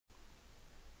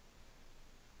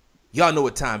Y'all know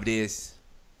what time it is.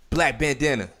 Black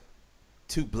bandana.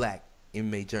 Two black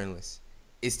MMA journalists.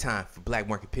 It's time for Black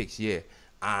Market Picks. Yeah,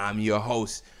 I'm your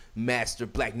host, Master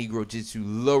Black Negro Jitsu,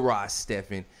 Leroy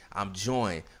Stephan. I'm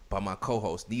joined by my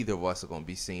co-host. Neither of us are going to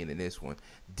be seen in this one.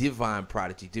 Divine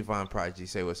Prodigy. Divine Prodigy,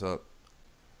 say what's up.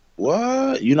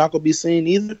 What? You're not gonna be seen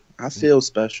either? I feel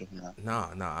special. No,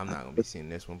 I'm not going to be seeing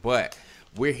this one. But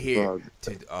we're here Dog.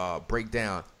 to break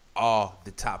down all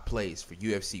the top plays for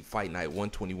UFC Fight Night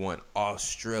 121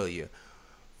 Australia.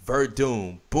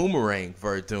 Werdum, Boomerang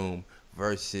Werdum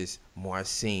versus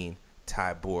Marcin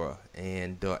Tybura.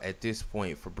 And at this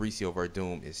point, Fabricio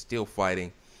Werdum is still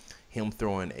fighting. Him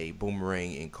throwing a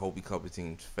boomerang in Colby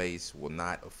Covington's face will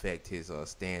not affect his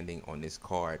standing on this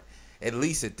card. At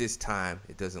least at this time,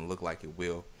 it doesn't look like it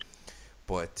will.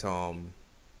 But,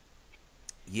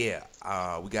 we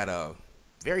got a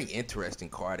very interesting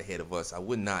card ahead of us. I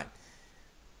would not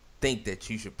think that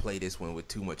you should play this one with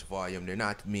too much volume. There are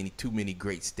not too many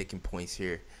great sticking points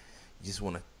here. You just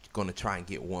gonna try and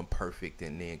get one perfect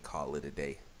and then call it a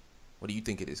day. What do you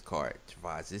think of this card,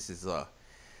 Travas? This is a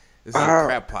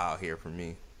crap pile here for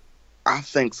me. I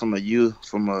think from a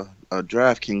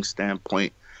DraftKings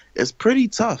standpoint, it's pretty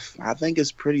tough. I think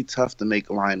it's pretty tough to make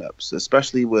lineups,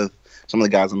 especially with some of the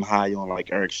guys I'm high on,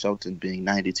 like Eric Shelton being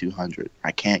 9,200.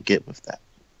 I can't get with that.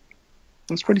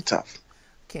 It's pretty tough.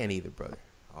 Can't either, brother.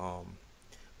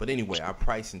 But anyway, our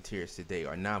pricing tiers today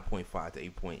are 9.5 to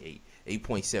 8.8,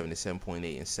 8.7 to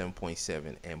 7.8, and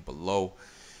 7.7 and below.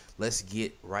 Let's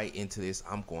get right into this.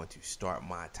 I'm going to start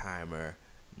my timer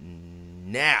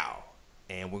now.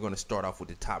 And we're going to start off with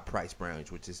the top price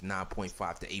range, which is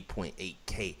 9.5 to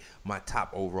 8.8K. My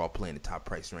top overall play in the top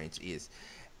price range is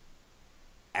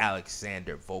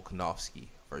Alexander Volkanovski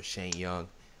versus Shane Young.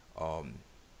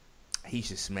 He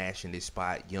should smash in this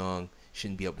spot. Young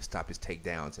shouldn't be able to stop his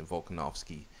takedowns, and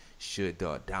Volkanovski should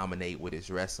dominate with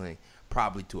his wrestling,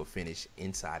 probably to a finish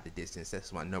inside the distance.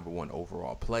 That's my number one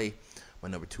overall play. My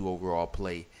number two overall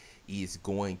play is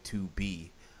going to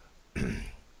be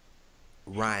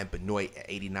Ryan Benoit at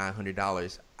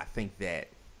 $8,900. I think that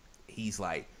he's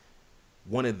like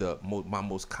one of my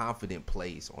most confident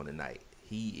plays on the night.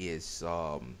 He is.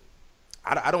 I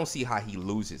don't see how he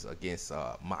loses against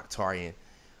Mokhtarian.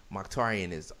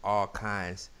 Mokhtarian is all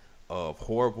kinds of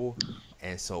horrible,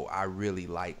 and so I really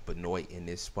like Benoit in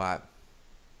this spot.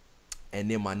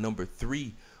 And then my number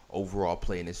three overall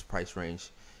play in this price range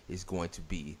is going to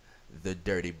be the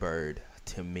Dirty Bird,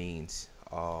 Tim Means.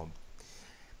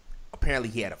 Apparently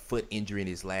he had a foot injury in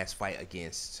his last fight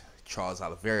against Charles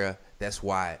Oliveira. That's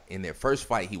why in their first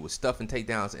fight he was stuffing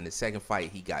takedowns. In the second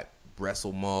fight he got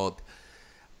wrestle mauled.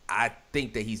 I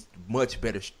think that he's much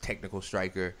better technical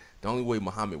striker. The only way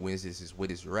Muhammad wins this is with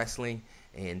his wrestling.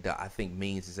 And I think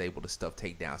Means is able to stuff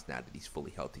takedowns now that he's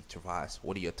fully healthy. Travas,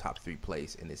 what are your top three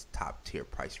plays in this top tier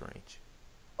price range?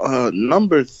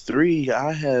 Number three,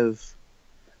 I have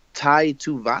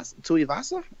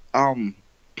Tuivasa.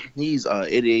 He's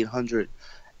 8,800.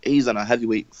 He's in a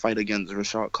heavyweight fight against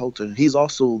Rashad Coulter. He's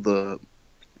also the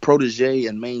protege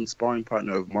and main sparring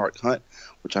partner of Mark Hunt,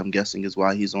 which I'm guessing is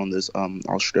why he's on this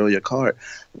Australia card.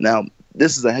 Now,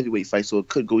 this is a heavyweight fight, so it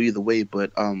could go either way,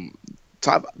 but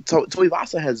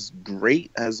Tuivasa has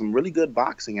some really good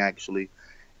boxing, actually.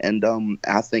 And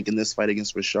I think in this fight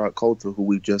against Rashad Coulter, who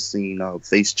we've just seen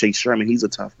face Chase Sherman, he's a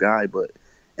tough guy, but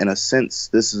in a sense,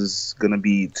 this is going to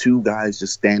be two guys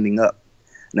just standing up.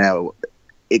 Now,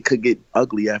 it could get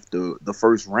ugly after the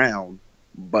first round,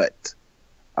 but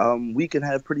we can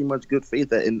have pretty much good faith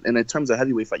that in terms of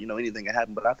heavyweight fight, anything can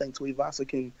happen. But I think Tuivasa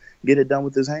can get it done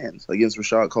with his hands against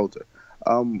Rashad Coulter.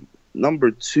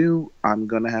 Number two, I'm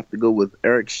going to have to go with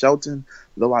Eric Shelton,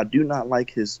 though I do not like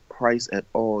his price at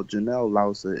all. Janelle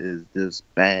Lausa is just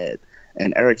bad.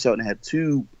 And Eric Shelton had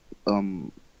two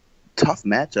tough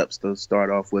matchups to start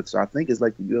off with. So I think it's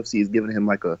like the UFC is giving him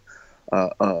like a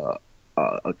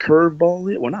curveball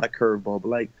hit. Well, not a curveball, but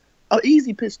like an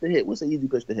easy pitch to hit. What's an easy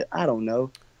pitch to hit? I don't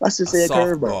know. Let's just say a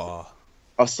curveball.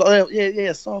 A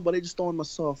softball. They just throw him a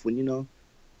soft one,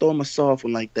 throw him a soft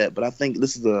one like that. But I think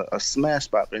this is a smash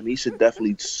spot for him. He should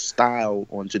definitely style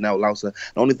on Janelle Lausa.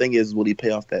 The only thing is, will he pay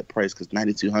off that price? Because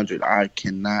 9,200, I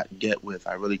cannot get with.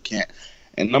 I really can't.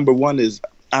 And number one is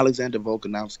Alexander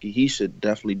Volkanovski. He should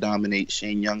definitely dominate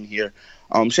Shane Young here.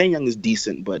 Shane Young is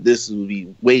decent, but this would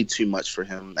be way too much for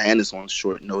him, and it's on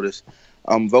short notice.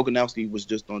 Volkanovski was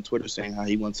just on Twitter saying how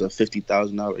he wants a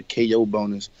 $50,000 KO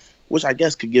bonus, which I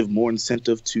guess could give more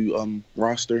incentive to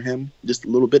roster him just a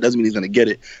little bit. Doesn't mean he's going to get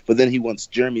it. But then he wants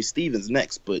Jeremy Stevens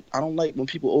next. But I don't like when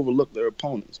people overlook their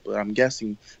opponents. But I'm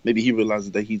guessing maybe he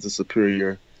realizes that he's a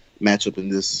superior matchup in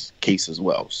this case as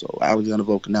well. So Alexander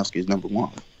Volkanovski is number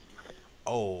one.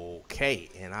 Okay,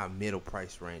 and our middle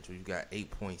price range, we got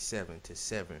 8.7 to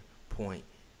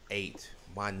 7.8.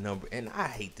 My number, and I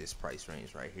hate this price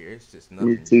range right here. It's just Me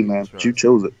nothing too, you can man. But you trust.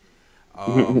 chose it.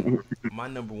 Um, my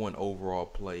number one overall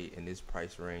play in this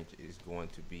price range is going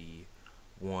to be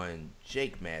one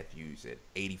Jake Matthews at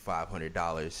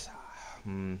 $8,500.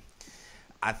 Hmm,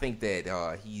 I think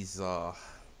that he's a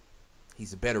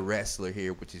better wrestler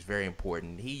here, which is very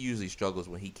important. He usually struggles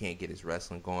when he can't get his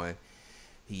wrestling going.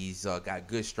 He's got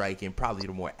good striking, probably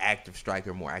the more active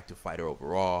striker, more active fighter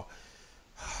overall.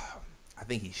 I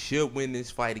think he should win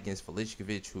this fight against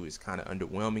Felichkovic, who is kind of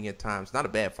underwhelming at times. Not a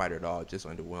bad fighter at all, just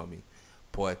underwhelming.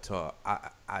 But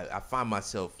I find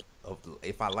myself,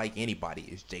 if I like anybody,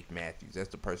 it's Jake Matthews. That's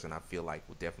the person I feel like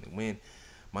will definitely win.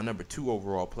 My number two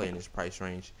overall play in this price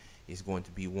range is going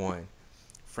to be one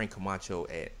Frank Camacho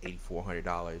at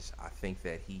 $8,400. I think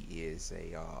that he is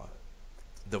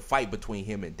the fight between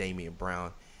him and Damian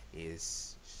Brown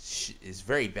is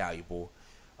very valuable.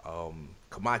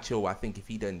 Camacho, I think if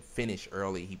he doesn't finish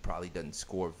early, he probably doesn't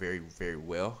score very, very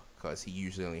well because he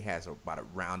usually only has about a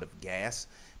round of gas.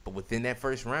 But within that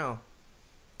first round,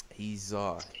 he's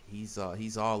all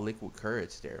liquid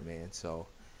courage there, man. So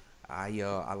I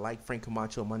like Frank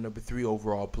Camacho. My number three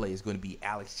overall play is going to be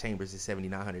Alex Chambers at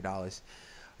 $7,900.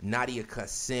 Nadia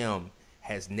Kassem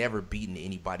has never beaten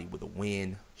anybody with a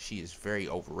win. She is very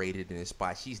overrated in this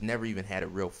spot. She's never even had a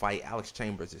real fight. Alex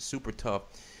Chambers is super tough.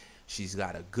 She's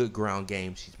got a good ground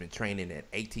game. She's been training at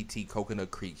ATT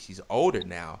Coconut Creek. She's older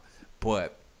now,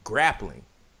 but grappling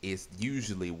is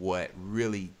usually what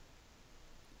really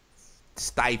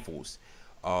stifles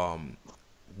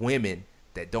women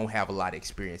that don't have a lot of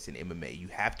experience in MMA. You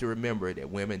have to remember that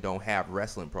women don't have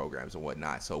wrestling programs and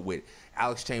whatnot. So with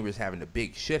Alex Chambers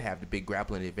should have the big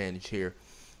grappling advantage here,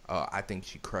 I think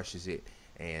she crushes it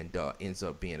and ends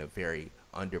up being a very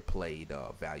underplayed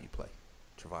value play.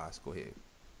 Travas, go ahead.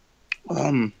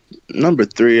 Number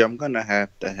three, I'm gonna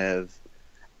have to have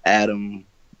Adam.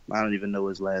 I don't even know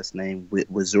his last name. With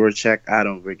Zurchek, I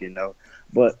don't really know,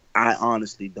 but I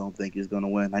honestly don't think he's gonna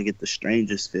win. I get the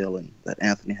strangest feeling that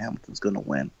Anthony Hamilton's gonna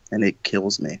win, and it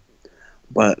kills me.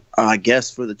 But I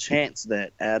guess for the chance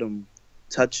that Adam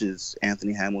touches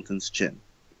Anthony Hamilton's chin,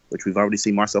 which we've already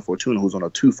seen Marcel Fortuna, who's on a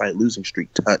 2-fight losing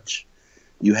streak, touch,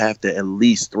 you have to at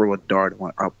least throw a dart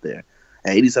on up there.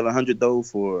 At 8,700 though,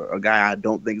 for a guy I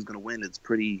don't think is going to win, it's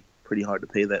pretty hard to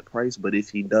pay that price. But if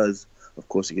he does, of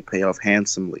course, he could pay off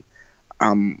handsomely.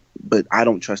 But I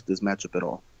don't trust this matchup at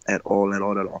all, at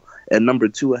all. At number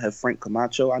two, I have Frank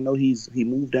Camacho. I know he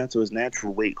moved down to his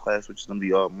natural weight class, which is going to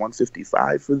be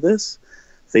 155 for this,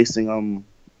 facing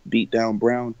beat down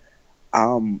Brown.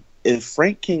 If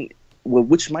Frank can, well,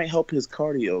 which might help his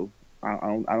cardio. I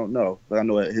don't know, but I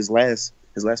know his last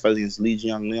fight against Li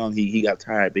Jiangliang, he got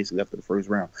tired basically after the first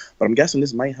round. But I'm guessing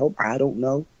this might help. I don't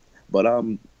know, but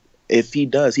if he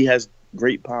does, he has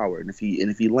great power, and if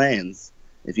he lands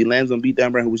on beat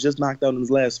down Brown, who was just knocked out in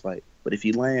his last fight, but if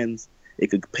he lands, it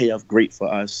could pay off great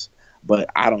for us. But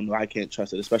I don't know. I can't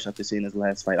trust it, especially after seeing his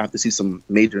last fight. I have to see some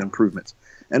major improvements.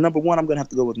 And number one, I'm gonna have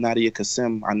to go with Nadia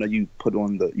Kassem. I know you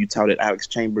touted Alex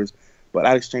Chambers, but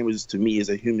Alex Chambers to me is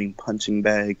a human punching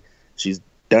bag. She's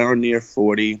down near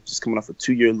 40. She's coming off a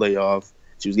 2-year layoff.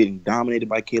 She was getting dominated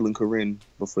by Kaylin Corinne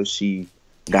before she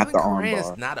got the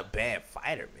armbar. Not a bad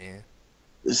fighter, man.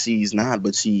 She's not,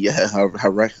 but her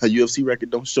UFC record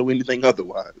don't show anything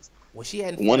otherwise. Well, she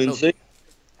hadn't 1-6.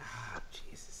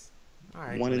 Jesus. All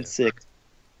right. 1-6.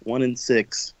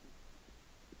 1-6.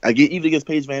 I get even against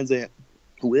Paige Van Zandt,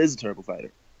 who is a terrible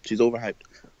fighter. She's overhyped.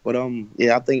 But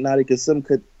I think Nadia Kassem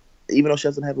could, even though she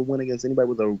doesn't have a win against anybody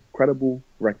with a credible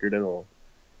record at all,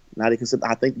 Nadia Kassem,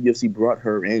 I think the UFC brought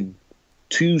her in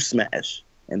to smash.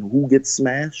 And who gets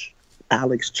smashed?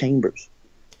 Alex Chambers.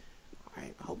 All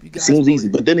right, I hope you guys. Seems easy,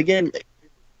 but then again,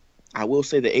 I will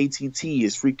say the ATT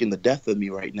is freaking the death of me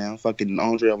right now. Fucking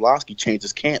Andre Arlovsky changed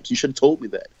his camps. You should have told me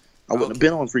that. I wouldn't have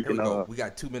been on freaking. We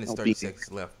got 2 minutes 30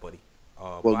 seconds left, buddy.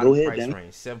 Well, go ahead, price Danny.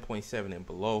 range 7.7 and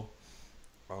below.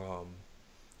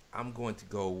 I'm going to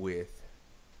go with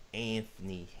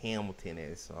Anthony Hamilton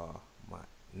as my.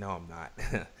 No, I'm not.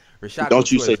 Rashad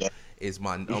Don't you say that. Is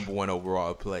my number one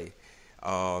overall play.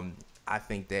 I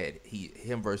think that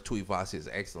him versus Tuivasa is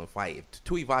an excellent fight. If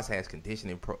Tuivasa has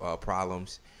conditioning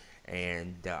problems,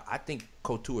 and I think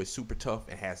Couture is super tough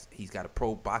and he's got a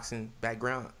pro boxing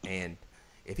background, and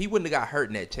if he wouldn't have got hurt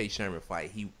in that Chase Sherman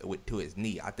fight, to his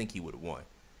knee, I think he would have won,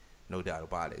 no doubt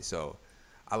about it. So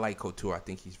I like Couture. I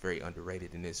think he's very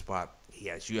underrated in this spot. He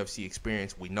has UFC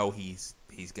experience. We know he's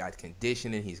got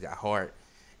conditioning, he's got heart,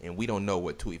 and we don't know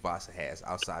what Tuivasa has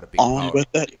outside of big power.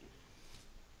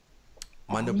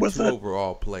 My number two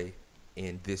overall play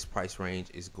in this price range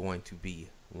is going to be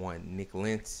one Nick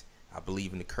Lentz. I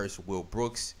believe in the curse of Will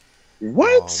Brooks.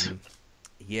 What?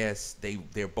 Yes,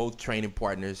 they're both training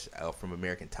partners from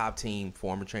American Top Team,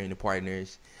 former training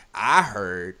partners. I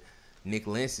heard Nick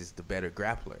Lentz is the better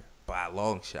grappler by a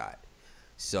long shot.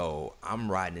 So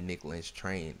I'm riding the Nick Lentz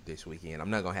train this weekend. I'm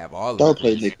not gonna have all of Don't Nick play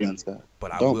Lentz, Nick against that.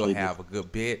 but I Don't will play Nick. have a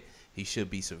good bit. He should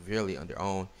be severely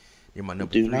underowned. You're my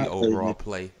number Do 3 not play overall Nick.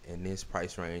 play in this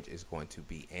price range is going to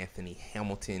be Anthony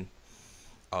Hamilton.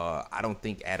 I don't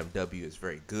think Adam W is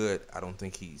very good. I don't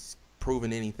think he's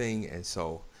proven anything, and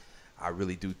so I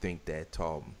really do think that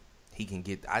he can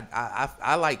get.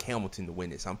 I like Hamilton to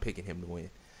win this. I'm picking him to win.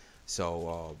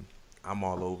 So I'm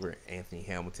all over Anthony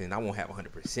Hamilton. I won't have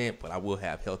 100%, but I will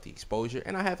have healthy exposure,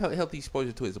 and I have healthy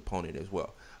exposure to his opponent as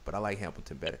well. But I like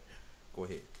Hamilton better. Go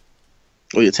ahead.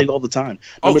 Oh, yeah, take all the time.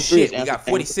 Oh Number 3 is shit, we Anthony got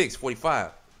 46,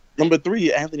 45. Number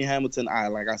 3, Anthony Hamilton.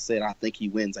 Like I said, I think he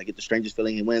wins. I get the strangest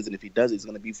feeling he wins, and if he does, it's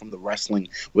going to be from the wrestling,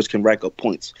 which can rack up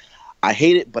points. I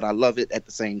hate it, but I love it at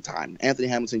the same time. Anthony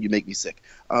Hamilton, you make me sick.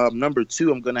 Number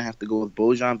 2, I'm going to have to go with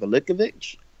Bojan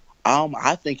Velikovic.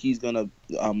 I think he's going to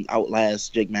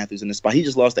outlast Jake Matthews in this spot. He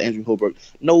just lost to Andrew Holberg.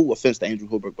 No offense to Andrew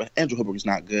Holberg, but Andrew Holberg is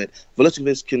not good.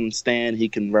 Velikovic can stand. He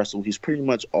can wrestle. He's pretty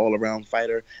much all-around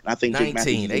fighter. And I think 19, Jake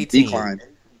Matthews is 18.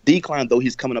 decline, though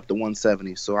he's coming up to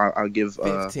 170. So I'll give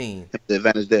 15. him the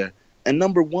advantage there. And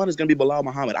number 1 is going to be Bilal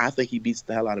Muhammad. I think he beats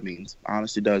the hell out of Means.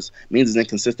 Honestly does. Means is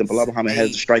inconsistent. Bilal Muhammad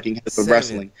has the striking, has the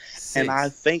wrestling. 6, And I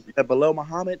think that Bilal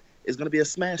Muhammad is going to be a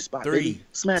smash spot. 3, baby.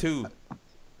 Smash. 2.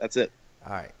 That's it.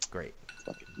 All right, great.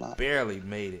 Fucking Barely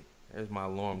made it. There's my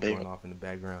alarm Barely. going off in the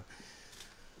background.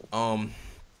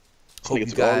 Hope you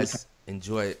guys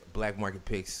enjoy Black Market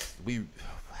Picks.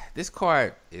 This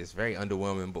card is very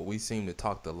underwhelming, but we seem to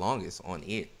talk the longest on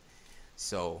it.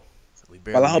 So we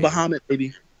barely. Bilal Muhammad,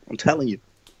 baby. I'm telling you.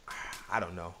 I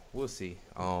don't know. We'll see.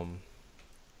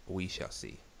 We shall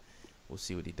see. We'll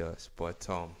see what he does. But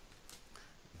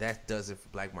that does it for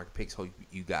Black Market Picks. Hope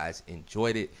you guys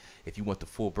enjoyed it. If you want the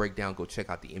full breakdown, go check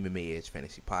out the MMA Edge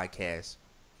Fantasy Podcast,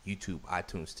 YouTube,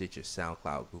 iTunes, Stitcher,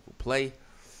 SoundCloud, Google Play.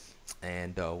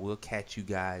 And we'll catch you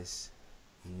guys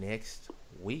next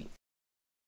week.